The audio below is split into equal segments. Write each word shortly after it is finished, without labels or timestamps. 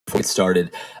get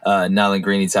started. Nyland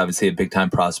Green is obviously a big-time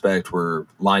prospect. We're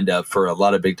lined up for a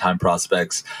lot of big-time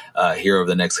prospects here over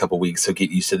the next couple weeks, so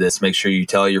get used to this. Make sure you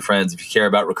tell your friends if you care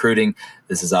about recruiting.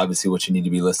 This is obviously what you need to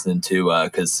be listening to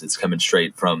because it's coming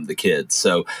straight from the kids.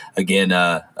 So, again,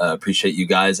 appreciate you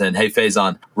guys. And, hey,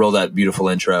 Faison, roll that beautiful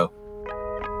intro.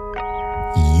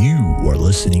 You are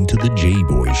listening to the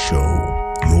Jboy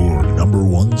Show, your number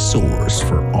one source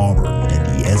for Auburn and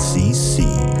the SEC.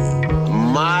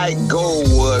 My goal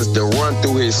was to run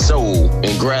through his soul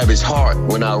and grab his heart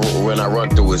when I run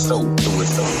through his soul.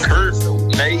 Kurt,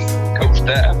 Nate, Coach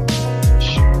Staff,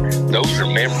 those are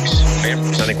memories.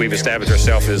 I think we've established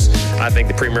ourselves as, I think,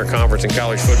 the premier conference in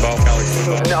college football.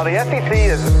 Now, the SEC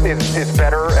is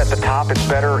better at the top. It's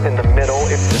better in the middle.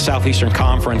 The Southeastern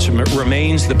Conference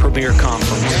remains the premier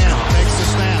conference. Yeah, makes the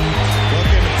snap.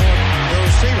 Looking for the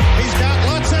receiver. He's got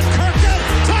Lutz Kirkland.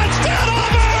 Touchdown,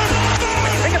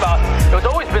 Auburn! Think about it, it's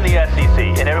always been the SEC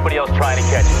and everybody else trying to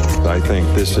catch it. I think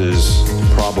this is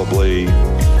probably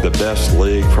the best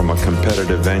league from a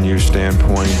competitive venue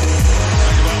standpoint.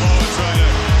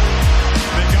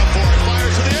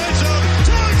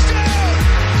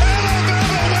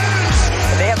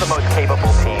 The most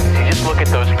capable teams. You just look at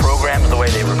those programs, the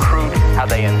way they recruit, how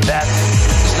they invest.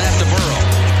 Snap to Burrow.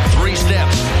 3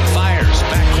 steps. Fires.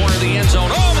 Back corner of the end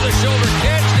zone. Over the shoulder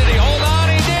catch. Did he hold on?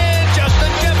 He did. Justin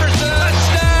Jefferson.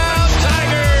 Touchdown.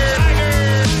 Tiger.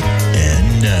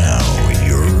 And now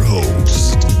your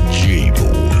host,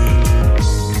 Jboy.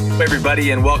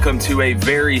 Everybody, and welcome to a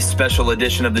very special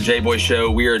edition of the Jboy Show.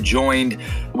 We are joined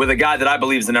with a guy that I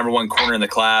believe is the number one corner in the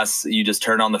class. You just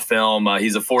turned on the film.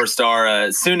 He's a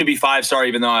 4-star, soon to be 5-star,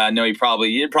 even though I know it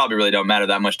probably really don't matter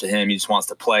that much to him. He just wants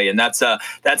to play. And that's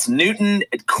Newton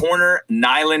at corner,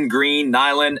 Nyland Green.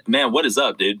 Nyland, man, what is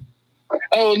up, dude?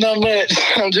 Oh, not much.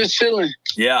 I'm just chilling.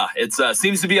 Yeah, it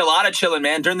seems to be a lot of chilling,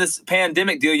 man. During this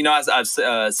pandemic deal, you know, I've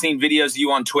seen videos of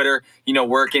you on Twitter, you know,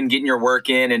 getting your work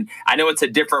in. And I know it's a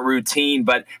different routine,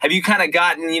 but have you kind of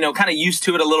gotten, used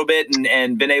to it a little bit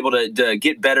and been able to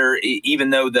get better even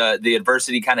though the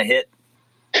adversity kind of hit?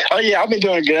 Oh, yeah, I've been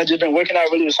doing good. I've just been working out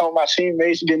really with some of my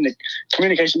teammates, getting the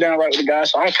communication down right with the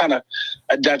guys. So I kind of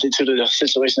adapted to the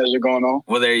situation as they're going on.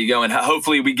 Well, there you go. And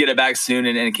hopefully we get it back soon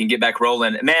and can get back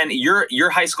rolling. Man, your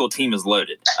high school team is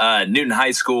loaded. Newton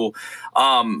High School.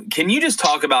 Can you just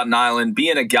talk about Nyland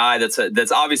being a guy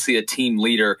that's obviously a team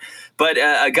leader, but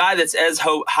a guy that's as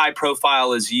high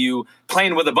profile as you,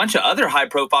 playing with a bunch of other high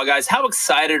profile guys? How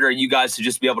excited are you guys to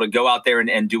just be able to go out there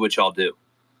and do what y'all do?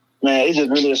 Man, it's just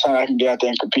really a time I can get out there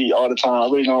and compete all the time. I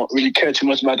really don't care too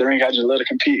much about the ring. I just love to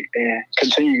compete and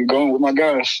continue going with my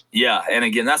guys. Yeah, and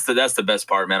again, that's the best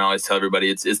part, man. I always tell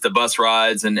everybody it's the bus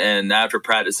rides and after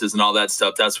practices and all that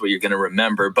stuff. That's what you're going to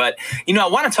remember. But, I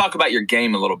want to talk about your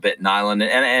game a little bit, Nyland.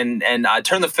 And I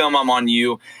turned the film on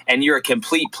you, and you're a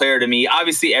complete player to me.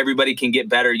 Obviously, everybody can get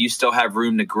better. You still have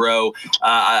room to grow.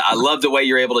 I love the way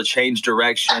you're able to change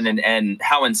direction and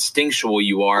how instinctual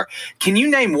you are. Can you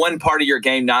name one part of your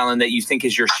game, Nyland, that you think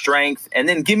is your strength, and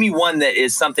then give me one that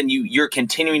is something you're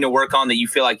continuing to work on that you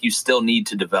feel like you still need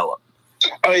to develop?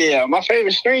 Oh, yeah. My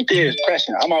favorite strength is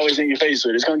pressing. I'm always in your face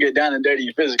with it. It's going to get down and dirty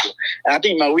and physical. And I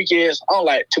think my weak is I don't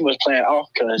like too much playing off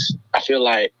because I feel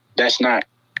like that's not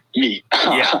me.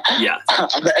 Yeah.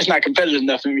 That's not competitive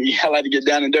enough for me. I like to get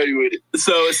down and dirty with it.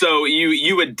 So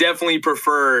you would definitely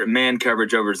prefer man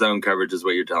coverage over zone coverage is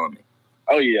what you're telling me.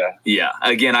 Oh, yeah. Yeah.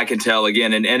 Again, I can tell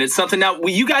again. And it's something now,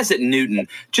 you guys at Newton,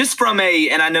 just from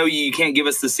and I know you can't give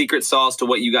us the secret sauce to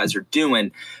what you guys are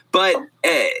doing, but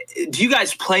do you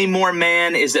guys play more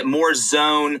man? Is it more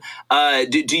zone?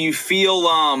 Do you feel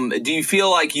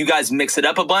like you guys mix it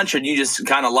up a bunch, or do you just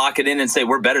kind of lock it in and say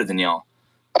we're better than y'all?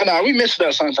 Oh, no, we mix it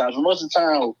up sometimes, but most of the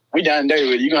time we down and dirty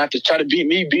with it. You're going to have to try to beat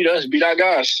me, beat us, beat our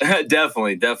guys.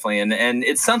 Definitely. And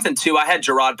it's something, too. I had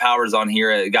Gerard Powers on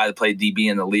here, a guy that played DB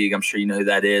in the league. I'm sure you know who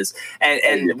that is.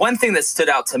 And one thing that stood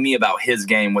out to me about his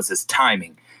game was his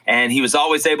timing. And he was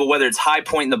always able, whether it's high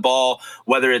pointing the ball,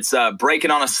 whether it's breaking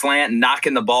on a slant and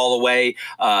knocking the ball away,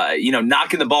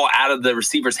 knocking the ball out of the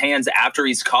receiver's hands after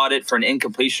he's caught it for an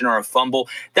incompletion or a fumble.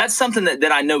 That's something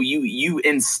that I know you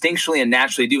instinctually and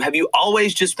naturally do. Have you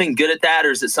always just been good at that,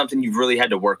 or is it something you've really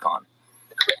had to work on?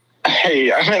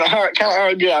 Hey, I mean, kind of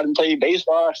hard good. I didn't play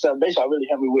baseball. So baseball really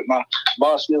helped me with my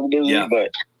ball skills and ability,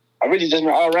 but I really just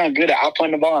been all around good at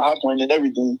outplaying the ball and outplaying and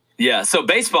everything. Yeah, so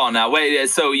baseball now. Wait,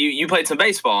 so you played some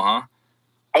baseball, huh?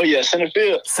 Oh, yeah, center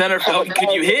field. Center field.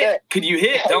 Could you hit? Could you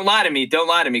hit? Don't lie to me.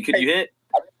 Could you hit?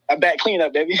 I bat clean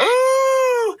up, baby.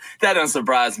 Ooh, that don't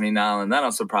surprise me, Nyland. That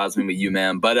don't surprise me with you,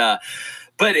 man. But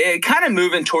But kind of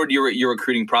moving toward your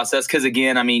recruiting process, because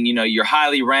again, I mean, you're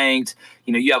highly ranked.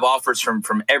 You have offers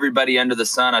from everybody under the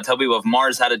sun. I tell people if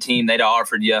Mars had a team, they'd have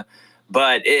offered you.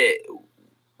 But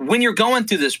when you're going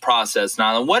through this process,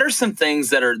 Nyland, what are some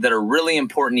things that are really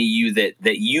important to you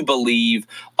that you believe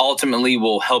ultimately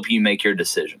will help you make your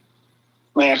decision?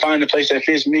 Man, find a place that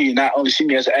fits me, not only see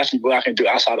me as an athlete, but what I can do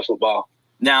outside of football.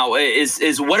 Now,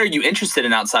 is what are you interested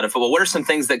in outside of football? What are some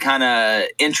things that kind of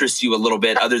interest you a little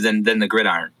bit other than the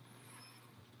gridiron?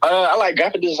 I like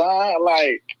graphic design. I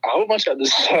like a whole bunch of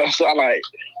this stuff. So I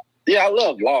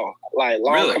love law. Like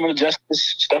law, really? Criminal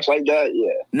justice, stuff like that. Yeah.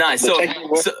 Nice.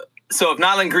 So if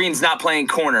Nyland Green's not playing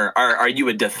corner, are you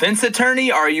a defense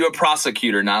attorney or are you a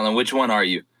prosecutor, Nyland? Which one are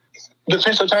you?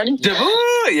 Defense attorney.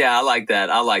 Yeah, I like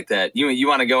that. You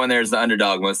want to go in there as the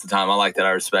underdog most of the time. I like that. I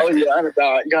respect it. Oh, yeah,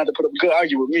 underdog. You got to put up a good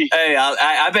argument with me. Hey,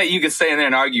 I bet you could stay in there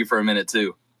and argue for a minute,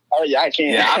 too. Oh, yeah, I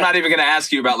can. Yeah, I'm not even going to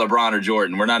ask you about LeBron or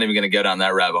Jordan. We're not even going to go down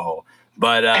that rabbit hole.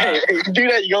 But hey, you do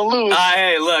that, you're gonna lose.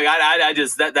 Hey, look, I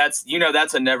just that's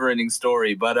that's a never-ending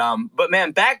story. But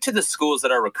man, back to the schools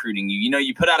that are recruiting you.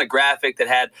 You put out a graphic that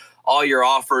had all your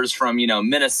offers from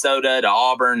Minnesota to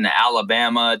Auburn to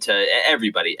Alabama to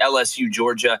everybody, LSU,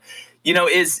 Georgia.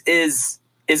 Is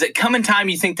it coming time,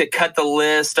 you think, to cut the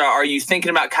list? Or are you thinking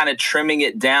about kind of trimming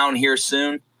it down here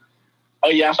soon? Oh,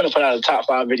 yeah, I'm going to put out a top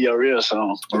 5 video real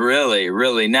soon. Really,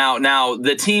 really. Now,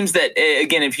 the teams that,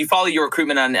 again, if you follow your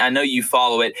recruitment, I know you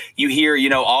follow it, you hear,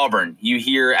 Auburn, you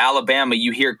hear Alabama,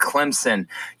 you hear Clemson,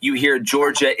 you hear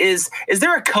Georgia. Is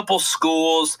there a couple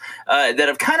schools that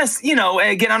have kind of,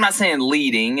 again, I'm not saying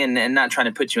leading and not trying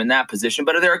to put you in that position,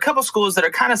 but are there a couple schools that are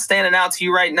kind of standing out to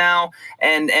you right now?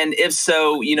 And if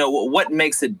so, what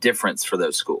makes a difference for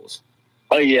those schools?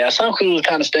 Oh, yeah, some schools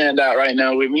kind of stand out right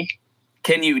now with me.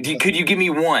 Could you give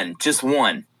me one, just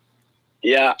one?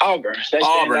 Yeah, Auburn.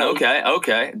 Auburn,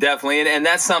 okay, definitely. And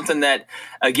that's something that,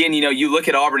 again, you look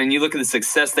at Auburn and you look at the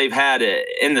success they've had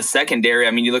in the secondary.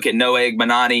 I mean, you look at Noah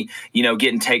Igbenani,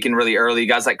 getting taken really early.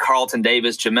 Guys like Carlton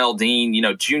Davis, Jamel Dean,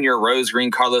 Junior Rose Green,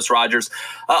 Carlos Rogers.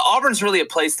 Auburn's really a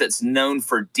place that's known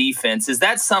for defense. Is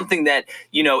that something that,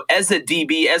 as a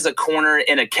DB, as a corner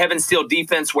in a Kevin Steele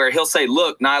defense where he'll say,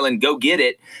 look, Nyland, go get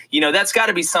it. That's got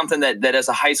to be something that as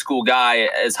a high school guy,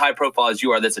 as high profile as you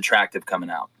are, that's attractive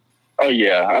coming out. Oh,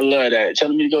 yeah, I love that.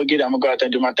 Telling me to go get it, I'm going to go out there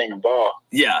and do my thing and ball.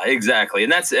 Yeah, exactly.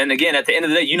 And again, at the end of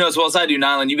the day, as well as I do,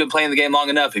 Nyland, you've been playing the game long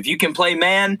enough. If you can play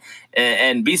man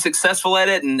and be successful at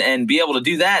it and be able to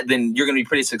do that, then you're going to be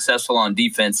pretty successful on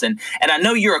defense. And I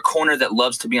know you're a corner that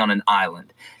loves to be on an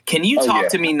island. Can you talk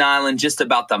to me, Nyland, just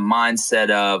about the mindset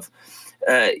of,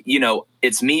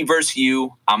 it's me versus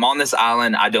you. I'm on this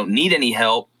island. I don't need any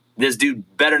help. This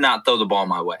dude better not throw the ball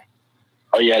my way.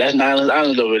 Oh, yeah, that's Nyland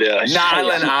Island over there.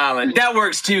 Nyland Island. That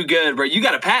works too good, bro. You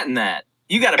got to patent that.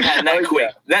 You got to patent that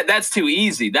quick. Yeah. That's too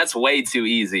easy. That's way too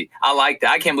easy. I like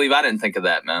that. I can't believe I didn't think of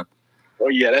that, man. Oh,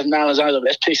 yeah, that's Nyland Island.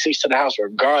 That's pick 6 to the house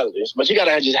regardless. But you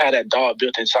got to just have that dog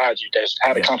built inside you that's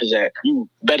have the confidence that you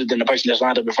better than the person that's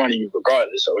lined up in front of you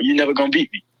regardless. So you're never going to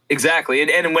beat me. Exactly.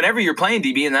 And whenever you're playing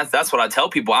DB, and that's what I tell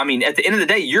people, I mean, at the end of the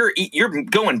day, you're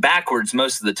going backwards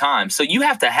most of the time. So you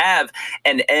have to have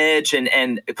an edge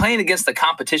and playing against the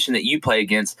competition that you play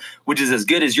against, which is as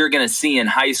good as you're going to see in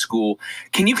high school.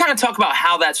 Can you kind of talk about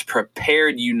how that's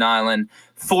prepared you, Nyland,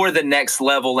 for the next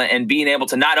level and being able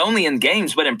to not only in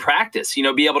games, but in practice,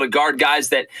 be able to guard guys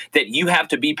that you have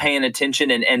to be paying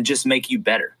attention and just make you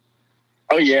better?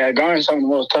 Oh, yeah, guarding some of the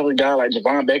most tough guys like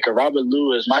Javon Baker, Robert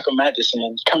Lewis, Michael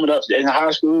Matheson, coming up in high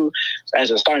school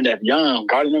as a starting that young,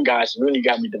 guarding them guys really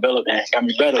got me developed and got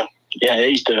me better. Yeah, they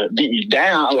used to beat me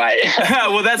down.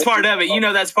 Well, that's part of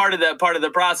it. That's part of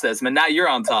the process, man. Now you're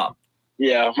on top.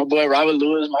 Yeah, my boy Robert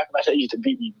Lewis, Michael Matheson used to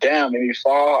beat me down, made me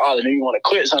fall, made me want to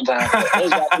quit sometimes.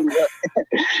 Those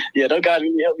guys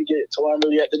really helped me get to where I'm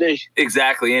really at today.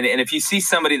 Exactly, and if you see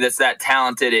somebody that's that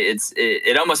talented,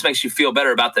 it almost makes you feel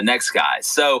better about the next guy.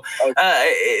 So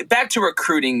back to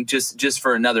recruiting, just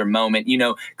for another moment.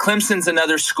 Clemson's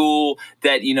another school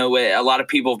that a lot of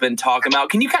people have been talking about.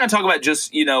 Can you kind of talk about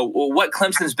just what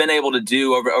Clemson's been able to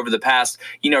do over the past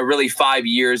really 5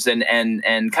 years and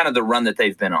kind of the run that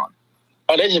they've been on?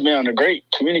 Oh, they've just been on a great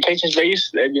communications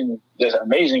base. They've been just an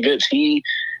amazing, good team,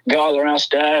 good all-around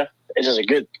staff. It's just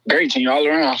a great team all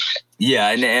around. Yeah,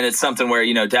 and it's something where,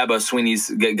 Dabo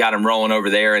Swinney's got him rolling over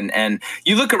there. And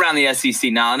you look around the SEC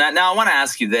now, and I want to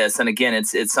ask you this. And, again,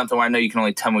 it's something where I know you can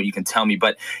only tell me what you can tell me.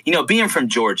 But, being from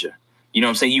Georgia, what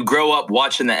I'm saying? You grow up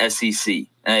watching the SEC.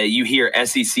 You hear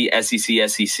SEC, SEC,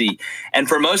 SEC. And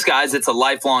for most guys, it's a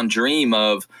lifelong dream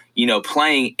of,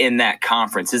 playing in that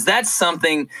conference. Is that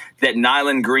something that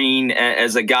Nyland Green,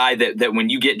 as a guy that when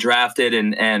you get drafted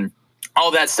and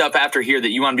all that stuff after here that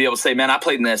you want to be able to say, man, I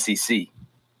played in the SEC?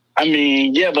 I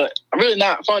mean, yeah, but I'm really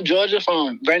not from Georgia,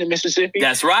 from Brandon, Mississippi.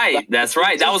 That's right. That's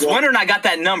right. I was wondering, I got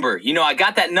that number. You know, I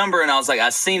got that number, and I was like, I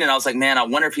seen it. I was like, man, I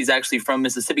wonder if he's actually from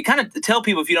Mississippi. Kind of tell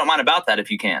people, if you don't mind, about that,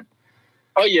 if you can.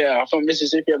 Oh, yeah, I'm from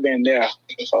Mississippi. I've been there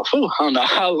for, I don't know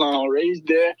how long, raised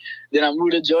there. Then I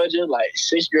moved to Georgia, like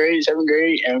 6th grade, 7th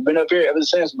grade, and been up here ever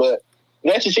since. But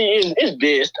the SEC is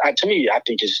best. To me, I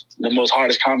think it's the most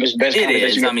hardest conference, best conference.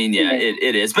 It is. I mean, yeah,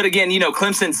 it is. But again, you know,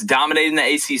 Clemson's dominating the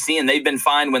ACC, and they've been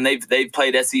fine when they've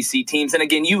played SEC teams. And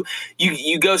again,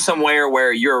 you go somewhere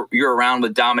where you're around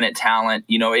with dominant talent.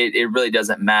 You know, it really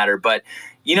doesn't matter. But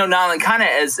you know, Nyland, kind of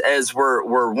as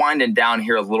we're winding down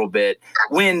here a little bit,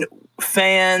 when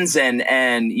fans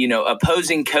and you know,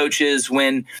 opposing coaches,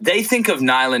 when they think of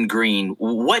Nyland Green,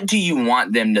 what do you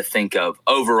want them to think of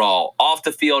overall, off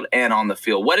the field and on the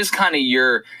field? What is kind of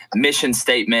your mission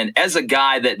statement as a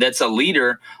guy that's a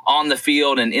leader on the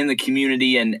field and in the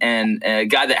community, and a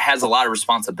guy that has a lot of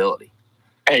responsibility?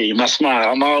 Hey, my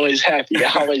smile. I'm always happy.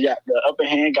 I always got the upper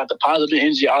hand, got the positive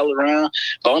energy all around.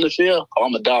 But on the field,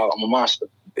 I'm a dog. I'm a monster.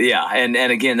 Yeah, and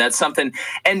again, that's something.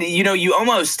 And, you know, you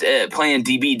almost playing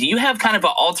DB. Do you have kind of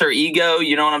an alter ego?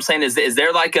 You know what I'm saying? Is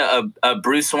there like a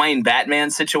Bruce Wayne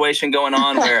Batman situation going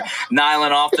on where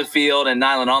Nyland off the field and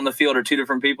Nyland on the field are two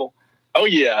different people? Oh,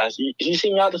 yeah. You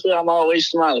see me out the field, I'm always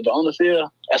smiling. But on the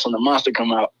field, that's when the monster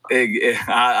come out.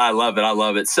 I love it. I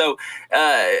love it. So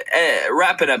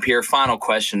wrap it up here. Final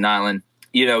question, Nyland.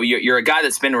 You know, you're a guy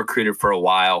that's been recruited for a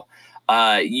while.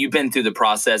 You've been through the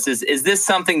process. Is this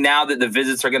something now that the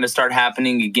visits are going to start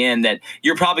happening again that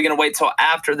you're probably going to wait till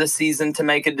after the season to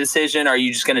make a decision? Or are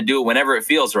you just going to do it whenever it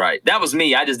feels right? That was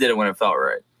me. I just did it when it felt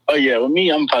right. Oh, yeah. With me,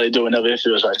 I'm probably doing whenever it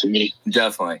feels right to me.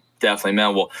 Definitely,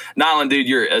 man. Well, Nyland, dude,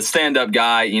 you're a stand-up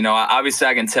guy. You know, obviously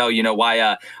I can tell, you know,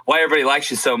 why everybody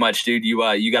likes you so much, dude.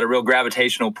 You got a real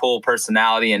gravitational pull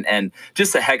personality and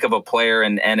just a heck of a player.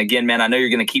 And again, man, I know you're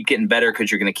going to keep getting better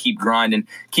because you're going to keep grinding,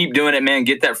 keep doing it, man.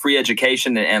 Get that free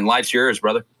education and life's yours,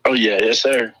 brother. Oh, yeah. Yes,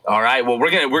 sir. All right. Well,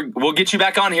 we'll get you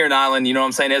back on here, Nyland. You know what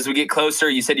I'm saying? As we get closer,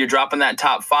 you said you're dropping that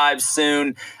top 5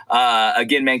 soon.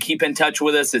 Again, man, keep in touch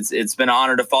with us. It's been an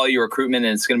honor to follow your recruitment,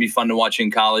 and it's going to be fun to watch you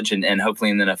in college and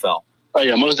hopefully in the NFL. Oh,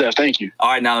 yeah, most definitely. Thank you. All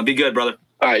right, Nyland, be good, brother.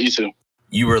 All right, you too.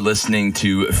 You were listening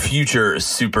to future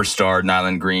superstar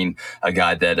Nyland Green, a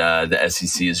guy that the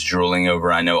SEC is drooling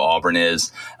over. I know Auburn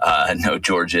is, no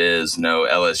Georgia is, no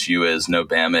LSU is, no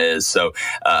Bama is. So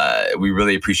we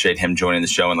really appreciate him joining the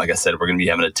show. And like I said, we're going to be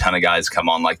having a ton of guys come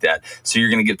on like that. So you're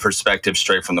going to get perspective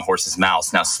straight from the horse's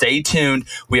mouth. Now, stay tuned.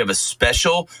 We have a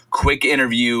special quick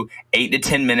interview, 8 to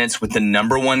 10 minutes, with the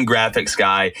 #1 graphics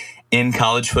guy in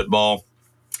college football.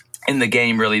 In the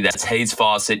game, really, that's Hayes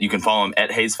Fawcett. You can follow him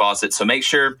at Hayes Fawcett. So make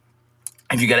sure,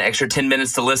 if you got an extra 10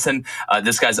 minutes to listen,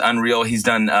 this guy's unreal. He's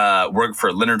done work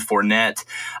for Leonard Fournette,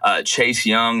 Chase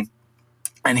Young,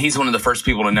 and he's one of the first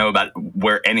people to know about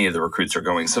where any of the recruits are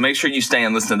going. So make sure you stay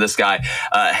and listen to this guy.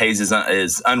 Hayes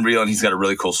is unreal, and he's got a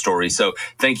really cool story. So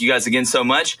thank you guys again so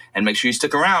much, and make sure you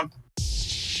stick around.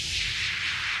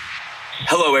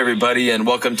 Hello, everybody, and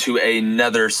welcome to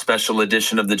another special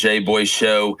edition of the Jboy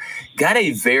Show. Got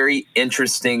a very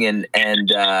interesting and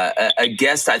a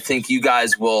guest I think you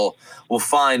guys will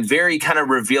find very kind of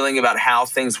revealing about how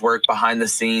things work behind the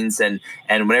scenes. And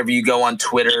whenever you go on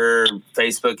Twitter,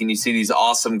 Facebook, and you see these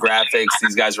awesome graphics,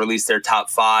 these guys release their top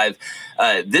 5.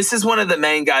 This is one of the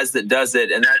main guys that does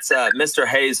it, and that's Mr.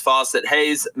 Hayes Fawcett.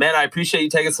 Hayes, man, I appreciate you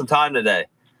taking some time today.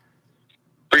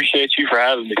 Appreciate you for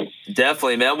having me.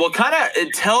 Definitely, man. Well, kind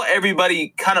of tell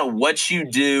everybody kind of what you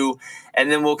do, and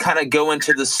then we'll kind of go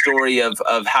into the story of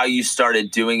how you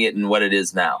started doing it and what it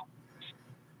is now.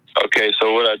 Okay,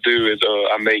 so what I do is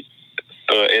I make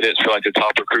edits for like the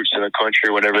top recruits in the country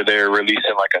whenever they're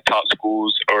releasing like a top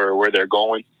schools or where they're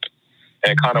going.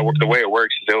 And kind of the way it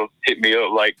works is they'll hit me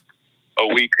up like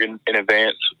a week in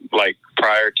advance, like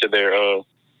prior to their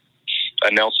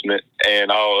announcement,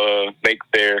 and I'll make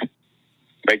the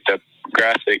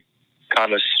graphic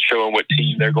kind of showing what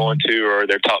team they're going to or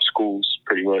their top schools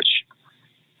pretty much.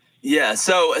 Yeah.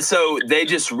 So they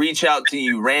just reach out to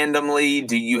you randomly.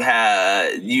 Do you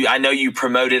have I know you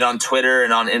promote it on Twitter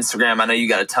and on Instagram. I know you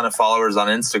got a ton of followers on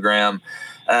Instagram.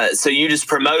 So you just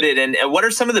promote it. And what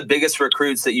are some of the biggest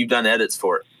recruits that you've done edits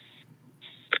for?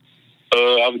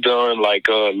 I've done like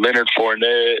Leonard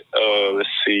Fournette, let's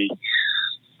see,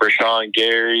 Rashawn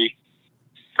Gary,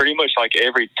 pretty much like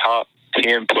every top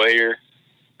 10 player,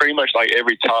 pretty much like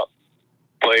every top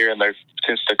player in there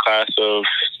since the class of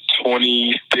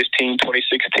 2015,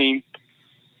 2016.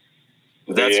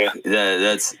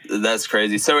 That's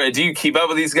crazy. So do you keep up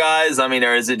with these guys? I mean,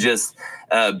 or is it just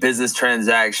a business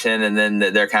transaction and then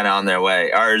they're kind of on their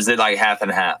way, or is it like half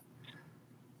and half?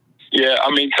 Yeah,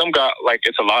 I mean, some guys, like,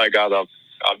 it's a lot of guys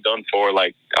I've done for,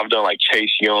 like, I've done like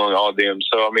Chase Young, all them.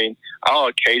 So I mean, I'll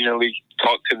occasionally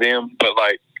talk to them, but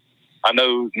like, I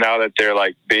know now that they're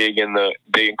like big in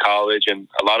college, and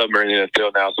a lot of them are in the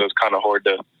NFL now, so it's kind of hard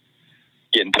to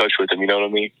get in touch with them. You know what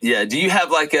I mean? Yeah. Do you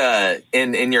have like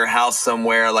in your house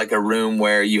somewhere, like a room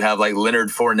where you have like Leonard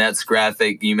Fournette's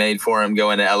graphic you made for him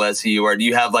going to LSU, or do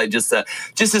you have like just a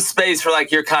space for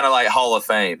like your kind of like Hall of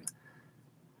Fame?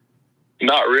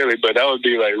 Not really, but that would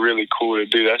be like really cool to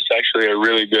do. That's actually a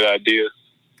really good idea.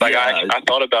 Like, yeah. I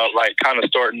thought about like kind of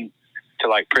starting to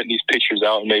like print these pictures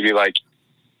out and maybe like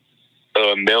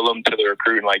mail them to the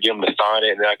recruit and like get them to sign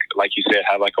it, and like you said,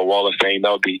 have like a wall of fame.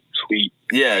 That would be sweet.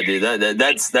 Yeah, dude,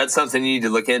 that's something you need to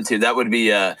look into. That would be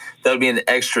an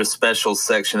extra special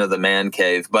section of the man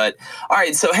cave. But all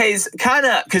right, so Hayes, kind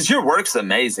of, because your work's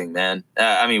amazing, man.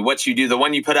 I mean, what you do, the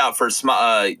one you put out for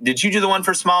did you do the one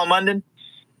for Small Munden?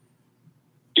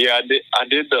 Yeah, I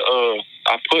did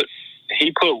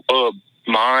he put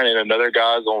mine and another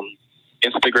guy's on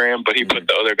Instagram, but he put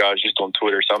the other guys just on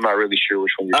Twitter, so I'm not really sure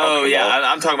which one you're talking about. Oh yeah,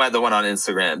 I'm talking about the one on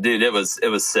Instagram, dude. It was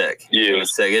sick. Yeah, it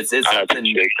was sick. It's something.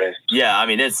 Yeah, I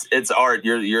mean, it's art.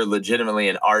 You're legitimately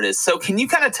an artist. So can you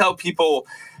kind of tell people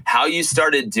how you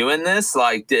started doing this,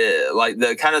 like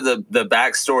the kind of the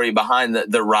backstory behind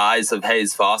the rise of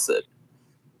Hayes Fawcett?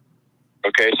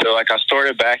 Okay, so like I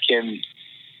started back in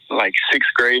like 6th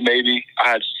grade, maybe. I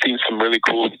had seen some really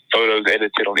cool photos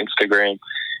edited on Instagram,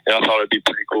 and I thought it'd be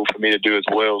pretty cool for me to do as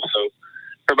well. So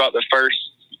for about the first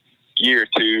year or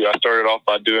two, I started off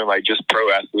by doing like just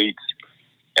pro athletes.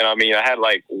 And I mean, I had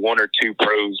like 1 or 2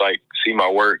 pros like see my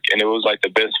work, and it was like the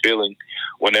best feeling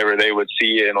whenever they would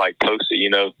see it and like post it, you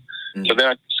know. Mm-hmm. So then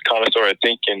I just kind of started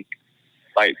thinking,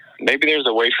 like, maybe there's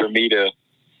a way for me to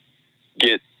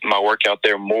get my work out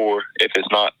there more if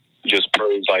it's not just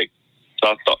pros. Like,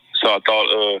 so I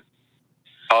thought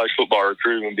college football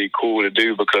recruiting would be cool to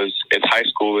do because it's high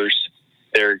schoolers.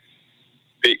 They're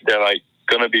big. They're like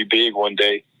going to be big one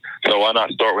day. So why not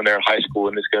start when they're in high school,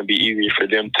 and it's going to be easier for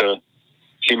them to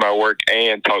see my work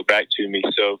and talk back to me.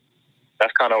 So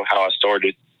that's kind of how I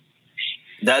started.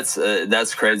 That's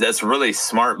crazy. That's really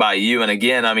smart by you. And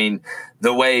again, I mean,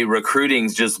 the way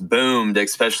recruiting's just boomed,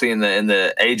 especially in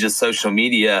the age of social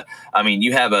media. I mean,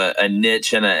 you have a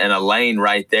niche and a lane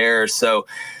right there. So,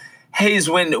 Hayes,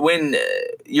 when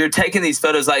you're taking these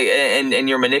photos, like, and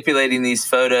you're manipulating these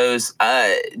photos,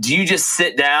 do you just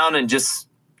sit down and just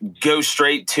go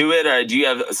straight to it, or do you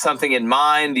have something in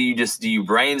mind? Do you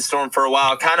brainstorm for a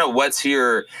while? Kind of what's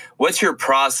your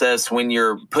process when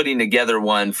you're putting together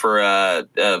one for a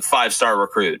 5-star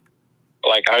recruit?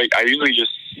 Like, I usually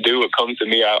just do what comes to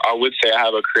me. I would say I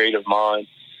have a creative mind.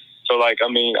 So like, I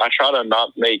mean, I try to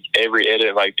not make every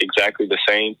edit like exactly the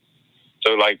same.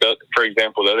 So like, for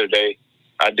example, the other day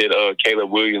I did Caleb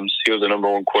Williams. He was the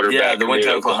 #1 quarterback. Yeah, the one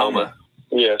to Oklahoma.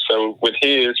 Yeah, so with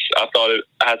his, I thought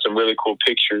I had some really cool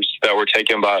pictures that were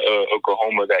taken by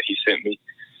Oklahoma that he sent me.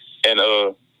 And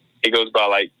he goes by,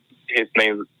 like, his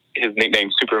nickname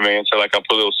Superman. So, like, I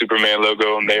put a little Superman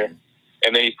logo on there.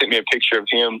 And then he sent me a picture of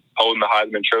him holding the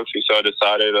Heisman Trophy. So I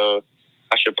decided I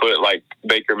should put, like,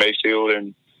 Baker Mayfield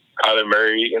and Kyler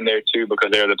Murray in there, too,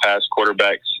 because they're the past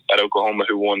quarterbacks at Oklahoma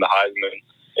who won the Heisman.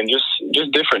 And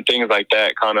just different things like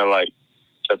that, kind of, like,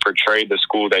 to portray the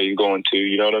school that you're going to.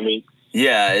 You know what I mean?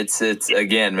 Yeah, it's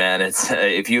again, man, it's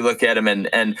if you look at them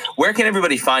and where can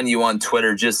everybody find you on Twitter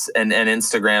and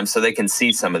Instagram so they can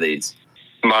see some of these?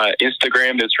 My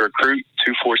Instagram is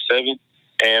recruit247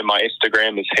 and my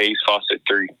Instagram is Hayes Fawcett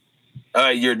 3.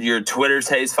 Your Twitter's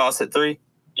Hayes Fawcett 3?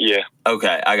 Yeah.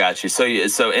 Okay, I got you. So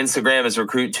Instagram is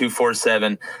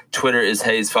recruit247, Twitter is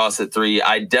Hayes Fawcett 3.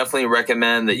 I definitely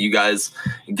recommend that you guys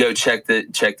go check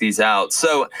these out.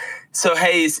 So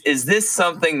Hayes, is this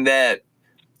something that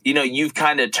you've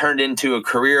kind of turned into a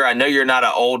career? I know you're not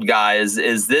an old guy.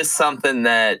 Is this something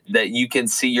that you can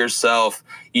see yourself,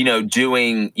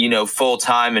 doing, full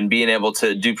time and being able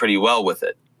to do pretty well with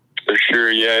it? For sure.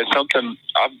 Yeah. It's something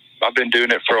I've been doing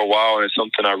it for a while, and it's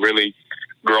something I really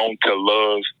grown to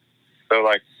love. So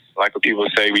like what people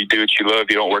say, we do what you love.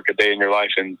 You don't work a day in your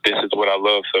life, and this is what I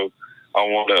love. So I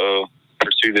want to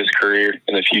pursue this career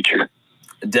in the future.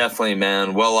 Definitely,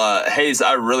 man. Well, Hayes,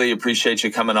 I really appreciate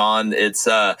you coming on. It's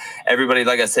everybody,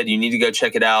 like I said, you need to go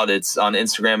check it out. It's on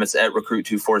Instagram. It's at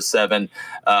Recruit247.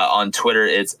 On Twitter,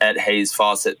 it's at Hayes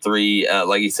Fawcett 3.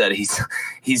 Like he said,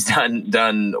 he's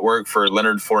done work for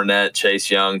Leonard Fournette,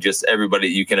 Chase Young, just everybody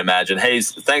you can imagine.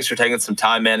 Hayes, thanks for taking some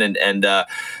time, man. And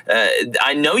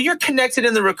I know you're connected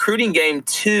in the recruiting game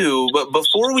too. But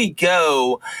before we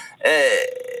go,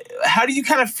 how do you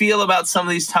kind of feel about some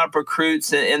of these top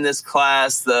recruits in this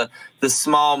class, the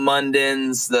Small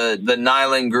Mundens, the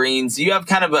Nyland Greens? Do you have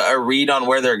kind of a read on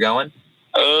where they're going?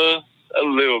 A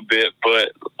little bit,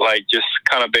 but like just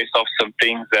kind of based off some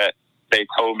things that they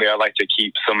told me, I like to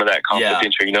keep some of that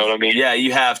confidential. You know what I mean? Yeah,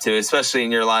 you have to, especially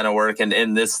in your line of work and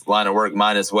in this line of work,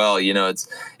 mine as well. You know,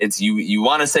 it's you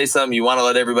want to say something, you want to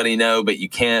let everybody know, but you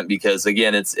can't because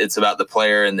again, it's about the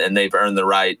player and they've earned the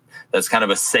right. That's kind of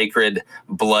a sacred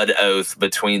blood oath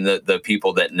between the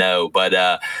people that know. But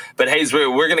Hayes,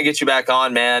 we're going to get you back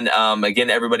on, man. Again,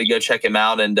 everybody go check him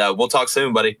out, and we'll talk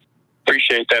soon, buddy.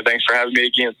 Appreciate that. Thanks for having me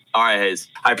again. All right, Hayes.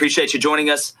 I appreciate you joining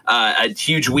us. A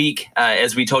huge week.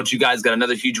 As we told you guys, got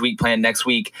another huge week planned next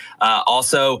week.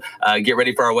 Also, get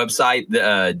ready for our website.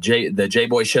 The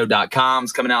jboyshow.com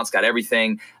is coming out. It's got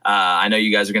everything. I know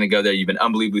you guys are going to go there. You've been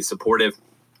unbelievably supportive.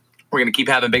 We're going to keep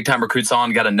having big-time recruits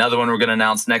on. Got another one we're going to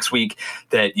announce next week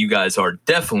that you guys are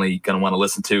definitely going to want to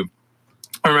listen to.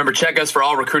 Remember, check us for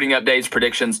all recruiting updates,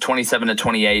 predictions, 27 to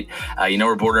 28. You know,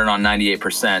 we're bordering on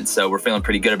 98%, so we're feeling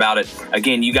pretty good about it.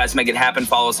 Again, you guys make it happen.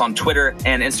 Follow us on Twitter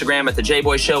and Instagram at The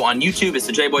Jboy Show. On YouTube, it's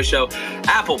The Jboy Show,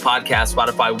 Apple Podcasts,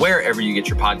 Spotify, wherever you get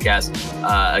your podcasts.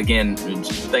 Again,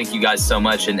 thank you guys so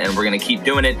much, and we're going to keep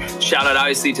doing it. Shout out,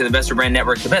 obviously, to the Investor Brand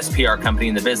Network, the best PR company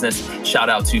in the business. Shout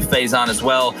out to Faison as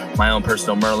well, my own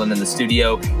personal Merlin in the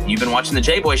studio. You've been watching The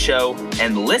Jboy Show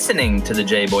and listening to The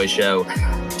Jboy Show.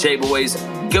 Jboys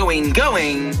going,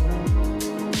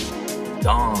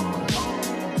 gone.